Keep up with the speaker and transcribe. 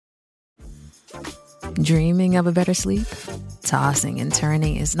Dreaming of a better sleep? Tossing and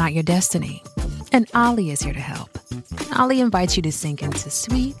turning is not your destiny. And Ollie is here to help. Ollie invites you to sink into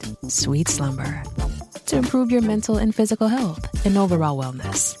sweet, sweet slumber to improve your mental and physical health and overall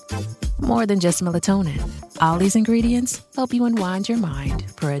wellness. More than just melatonin, Ollie's ingredients help you unwind your mind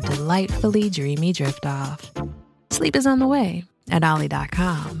for a delightfully dreamy drift off. Sleep is on the way at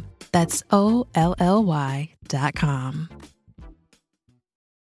Ollie.com. That's OLLY.com.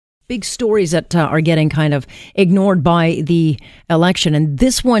 Big stories that are getting kind of ignored by the election. And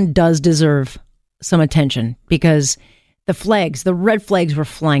this one does deserve some attention because the red flags were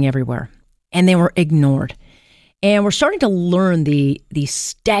flying everywhere and they were ignored. And we're starting to learn the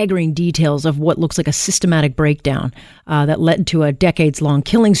staggering details of what looks like a systematic breakdown that led to a decades-long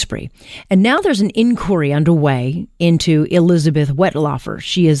killing spree. And now there's an inquiry underway into Elizabeth Wetlaufer.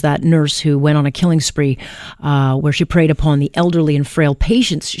 She is that nurse who went on a killing spree where she preyed upon the elderly and frail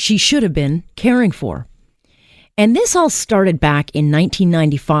patients she should have been caring for. And this all started back in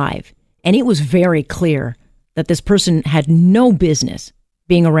 1995. And it was very clear that this person had no business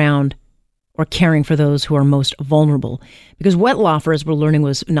being around or caring for those who are most vulnerable. Because Wetlaufer, as we're learning,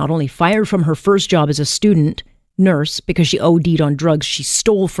 was not only fired from her first job as a student nurse because she OD'd on drugs she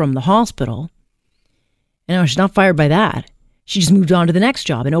stole from the hospital. And no, she's not fired by that. She just moved on to the next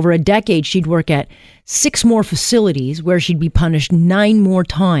job. And over a decade, she'd work at 6 more facilities where she'd be punished 9 more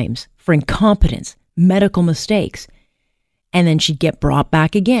times for incompetence, medical mistakes. And then she'd get brought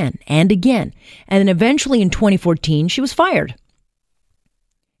back again and again. And then eventually in 2014, she was fired.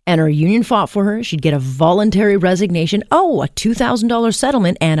 And her union fought for her. She'd get a voluntary resignation, a $2,000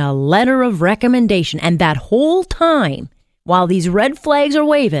 settlement, and a letter of recommendation. And that whole time, while these red flags are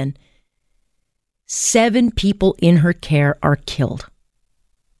waving, 7 people in her care are killed.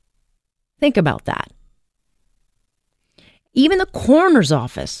 Think about that. Even the coroner's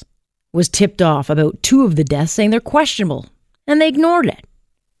office was tipped off about 2 of the deaths, saying they're questionable, and they ignored it.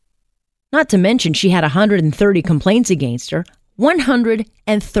 Not to mention, she had 130 complaints against her.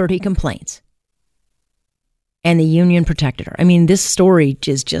 130 complaints. And the union protected her. I mean, this story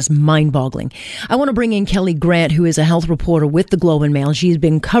is just mind-boggling. I want to bring in Kelly Grant, who is a health reporter with the Globe and Mail. She's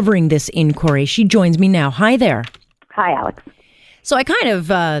been covering this inquiry. She joins me now. Hi there. Hi, Alex. So I kind of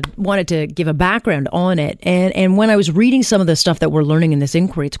wanted to give a background on it. And when I was reading some of the stuff that we're learning in this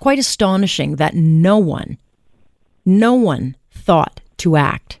inquiry, it's quite astonishing that no one thought to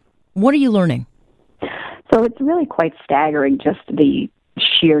act. What are you learning? So it's really quite staggering, just the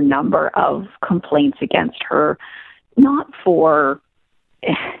sheer number of complaints against her, not for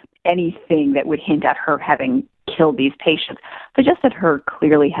anything that would hint at her having killed these patients, but just at her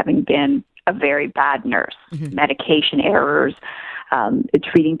clearly having been a very bad nurse. Mm-hmm. Medication errors,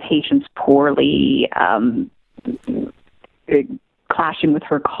 treating patients poorly, clashing with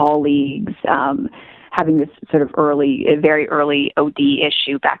her colleagues, having this sort of very early OD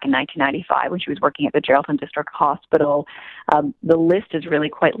issue back in 1995 when she was working at the Geraldton District Hospital. The list is really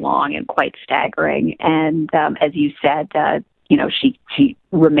quite long and quite staggering. And as you said, she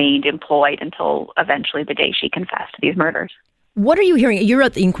remained employed until eventually the day she confessed to these murders. What are you hearing? You're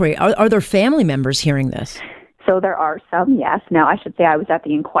at the inquiry. Are there family members hearing this? So there are some, yes. Now, I should say I was at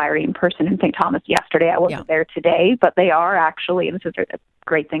the inquiry in person in St. Thomas yesterday. I wasn't there today, but they are actually, and this is a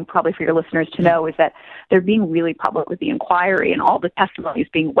great thing probably for your listeners to know, is that they're being really public with the inquiry, and all the testimony is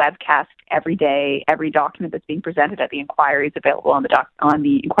being webcast every day. Every document that's being presented at the inquiry is available on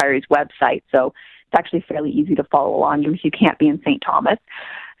the inquiry's website. So it's actually fairly easy to follow along even if you can't be in St. Thomas.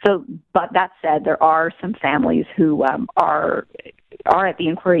 So, but that said, there are some families who are at the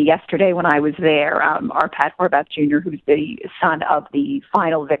inquiry yesterday when I was there. Arpad Horvath Jr., who's the son of the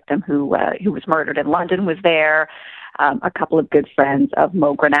final victim who was murdered in London, was there. A couple of good friends of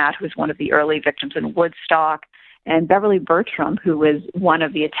Mo Granat, who was one of the early victims in Woodstock, and Beverly Bertram, who was one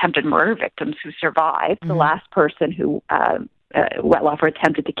of the attempted murder victims who survived, the last person who Wetlaufer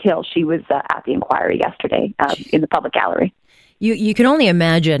attempted to kill. She was at the inquiry yesterday in the public gallery. You can only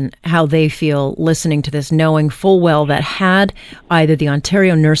imagine how they feel listening to this, knowing full well that had either the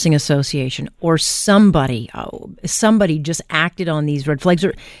Ontario Nursing Association or somebody just acted on these red flags.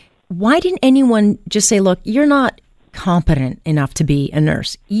 Or why didn't anyone just say, look, you're not competent enough to be a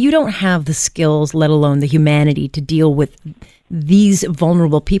nurse. You don't have the skills, let alone the humanity, to deal with these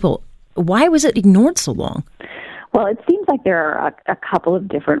vulnerable people. Why was it ignored so long? Well, it seems like there are a couple of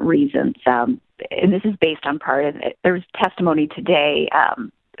different reasons. And this is based on part of it. There was testimony today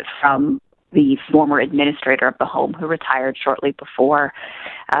from the former administrator of the home who retired shortly before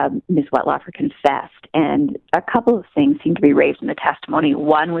Ms. Wetlaufer confessed. And a couple of things seem to be raised in the testimony.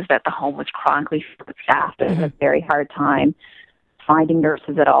 One was that the home was chronically short-staffed and had a very hard time finding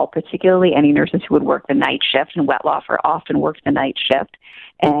nurses at all, particularly any nurses who would work the night shift, and Wettlaufer often worked the night shift.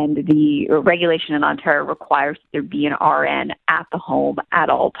 And the regulation in Ontario requires there be an RN at the home at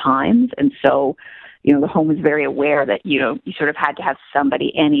all times. And so, the home was very aware that, you sort of had to have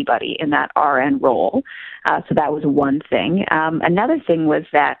anybody in that RN role. So that was one thing. Another thing was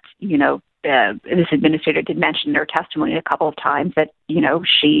that, this administrator did mention in her testimony a couple of times that,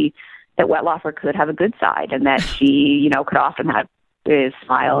 that Wettlaufer could have a good side, and that she, could often have a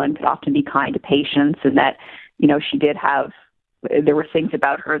smile and could often be kind to patients, and that, she did have, there were things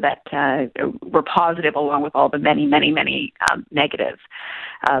about her that were positive along with all the many, many, many negatives.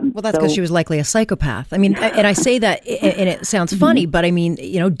 Well, that's because she was likely a psychopath. I mean, and I say that, and it sounds funny, but I mean,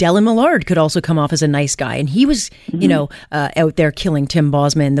 Dellen Millard could also come off as a nice guy, and he was, out there killing Tim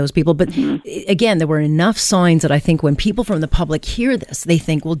Bosma and those people. But again, there were enough signs that I think when people from the public hear this, they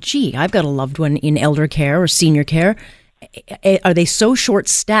think, well, gee, I've got a loved one in elder care or senior care. Are they so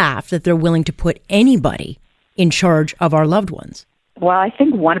short-staffed that they're willing to put anybody in charge of our loved ones? Well, I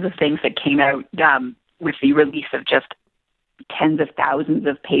think one of the things that came out with the release of just tens of thousands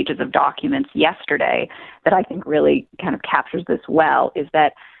of pages of documents yesterday that I think really kind of captures this well is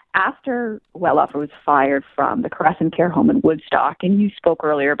that after Wettlaufer was fired from the Crescent Care Home in Woodstock, and you spoke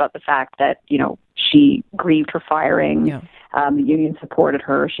earlier about the fact that, she grieved her firing, the union supported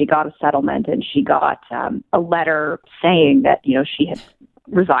her, she got a settlement, and she got a letter saying that, she had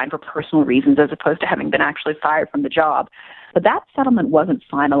resigned for personal reasons as opposed to having been actually fired from the job. But that settlement wasn't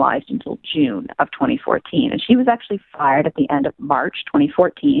finalized until June of 2014. And she was actually fired at the end of March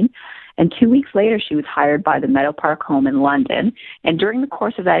 2014. And 2 weeks later, she was hired by the Meadow Park Home in London. And during the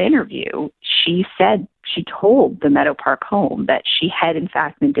course of that interview, she told the Meadow Park Home that she had, in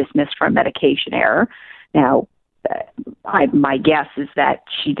fact, been dismissed for a medication error. Now, my guess is that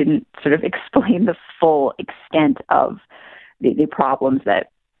she didn't sort of explain the full extent of the problems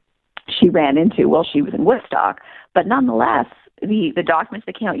that she ran into while she was in Woodstock. But nonetheless, the documents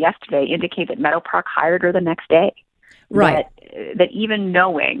that came out yesterday indicate that Meadow Park hired her the next day. Right. That even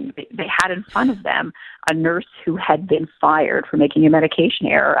knowing they had in front of them a nurse who had been fired for making a medication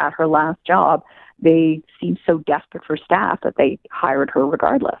error at her last job, they seemed so desperate for staff that they hired her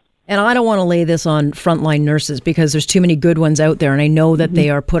regardless. And I don't want to lay this on frontline nurses because there's too many good ones out there. And I know that they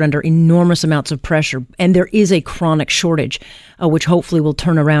are put under enormous amounts of pressure. And there is a chronic shortage, which hopefully will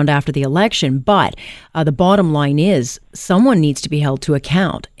turn around after the election. But the bottom line is someone needs to be held to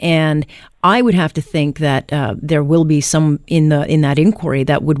account. And I would have to think that there will be some in that inquiry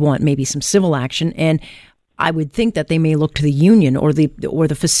that would want maybe some civil action. And I would think that they may look to the union or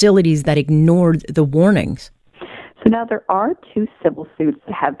the facilities that ignored the warnings. So now there are 2 civil suits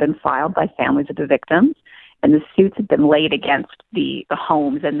that have been filed by families of the victims, and the suits have been laid against the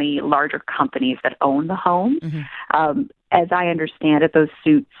homes and the larger companies that own the homes. As I understand it, those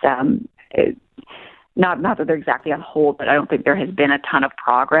suits, not that they're exactly on hold, but I don't think there has been a ton of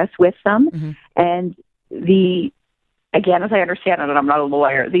progress with them. And again, as I understand it, and I'm not a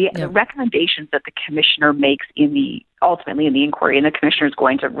lawyer, the recommendations that the commissioner makes ultimately in the inquiry, and the commissioner is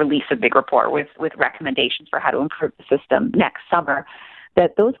going to release a big report with recommendations for how to improve the system next summer,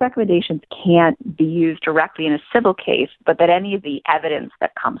 that those recommendations can't be used directly in a civil case, but that any of the evidence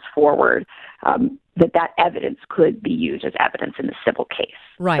that comes forward, that evidence could be used as evidence in the civil case.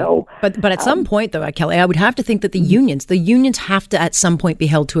 Right. So, but at some point, though, Kelly, I would have to think that the unions have to at some point be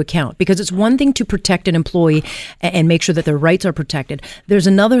held to account, because it's one thing to protect an employee and make sure that their rights are protected. There's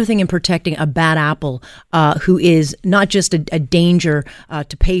another thing in protecting a bad apple who is not just a danger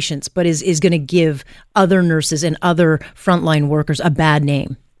to patients, but is going to give other nurses and other frontline workers a bad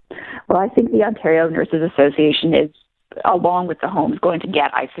name. Well, I think the Ontario Nurses Association is, along with the homes, going to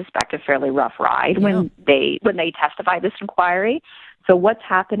get, I suspect, a fairly rough ride when they testify this inquiry. So what's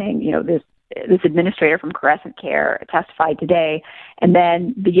happening, this administrator from Crescent Care testified today, and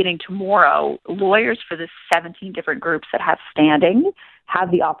then beginning tomorrow, lawyers for the 17 different groups that have standing have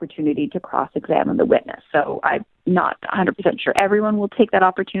the opportunity to cross-examine the witness. So I'm not 100% sure everyone will take that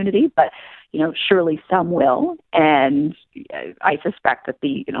opportunity, but surely some will, and I suspect that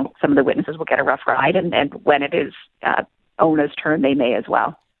some of the witnesses will get a rough ride, and when it is ONA's turn, they may as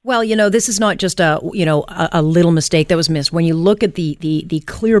well. Well, this is not just a little mistake that was missed. When you look at the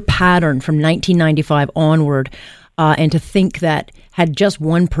clear pattern from 1995 onward, and to think that had just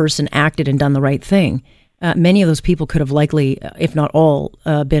one person acted and done the right thing, many of those people could have likely, if not all,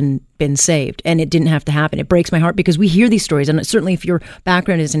 been saved. And it didn't have to happen. It breaks my heart because we hear these stories. And certainly if your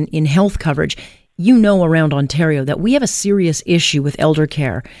background is in health coverage, around Ontario that we have a serious issue with elder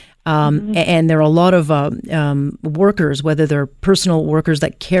care. And there are a lot of workers, whether they're personal workers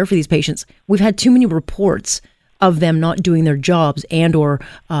that care for these patients. We've had too many reports of them not doing their jobs and or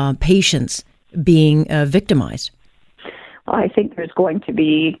patients being victimized? Well, I think there's going to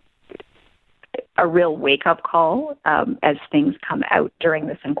be a real wake-up call as things come out during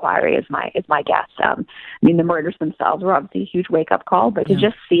this inquiry is my guess. I mean, the murders themselves were obviously a huge wake-up call, but to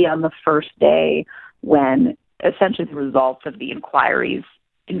just see on the first day when essentially the results of the inquiry's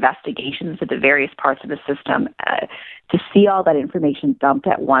investigations at the various parts of the system, to see all that information dumped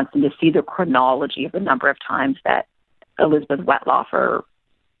at once and to see the chronology of the number of times that Elizabeth Wetlaufer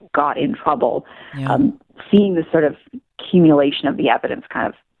got in trouble, seeing the sort of accumulation of the evidence kind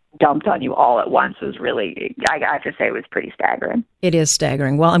of dumped on you all at once was really, I have to say, it was pretty staggering. It is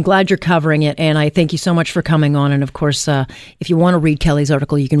staggering. Well, I'm glad you're covering it, and I thank you so much for coming on. And of course, if you want to read Kelly's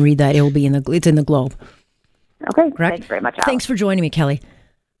article, you can read that. It will be it's in the Globe. Okay, correct? Thanks very much, Alex. Thanks for joining me, Kelly.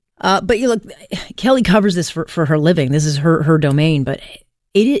 But you look, Kelly covers this for her living. This is her domain, but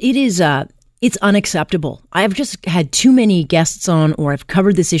it is it's unacceptable. I've just had too many guests on, or I've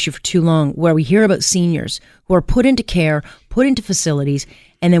covered this issue for too long, where we hear about seniors who are put into care, put into facilities,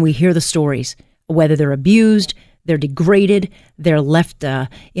 and then we hear the stories, whether they're abused, they're degraded, they're left, to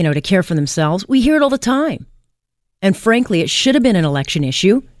care for themselves. We hear it all the time. And frankly, it should have been an election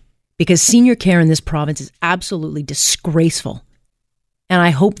issue because senior care in this province is absolutely disgraceful. And I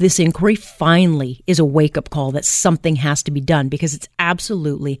hope this inquiry finally is a wake-up call that something has to be done, because it's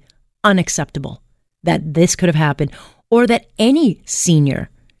absolutely unacceptable that this could have happened, or that any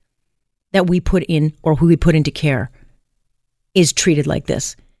senior that we put in or who we put into care is treated like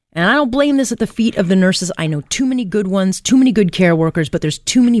this. And I don't blame this at the feet of the nurses. I know too many good ones, too many good care workers, but there's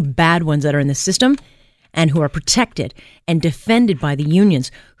too many bad ones that are in the system and who are protected and defended by the unions,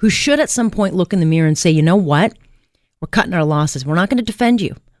 who should at some point look in the mirror and say, you know what? We're cutting our losses. We're not going to defend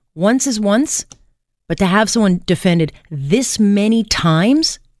you. Once is once, but to have someone defended this many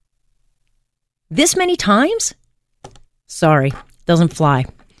times, sorry, doesn't fly.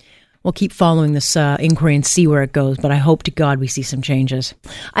 We'll keep following this inquiry and see where it goes, but I hope to God we see some changes.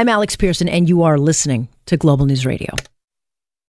 I'm Alex Pearson, and you are listening to Global News Radio.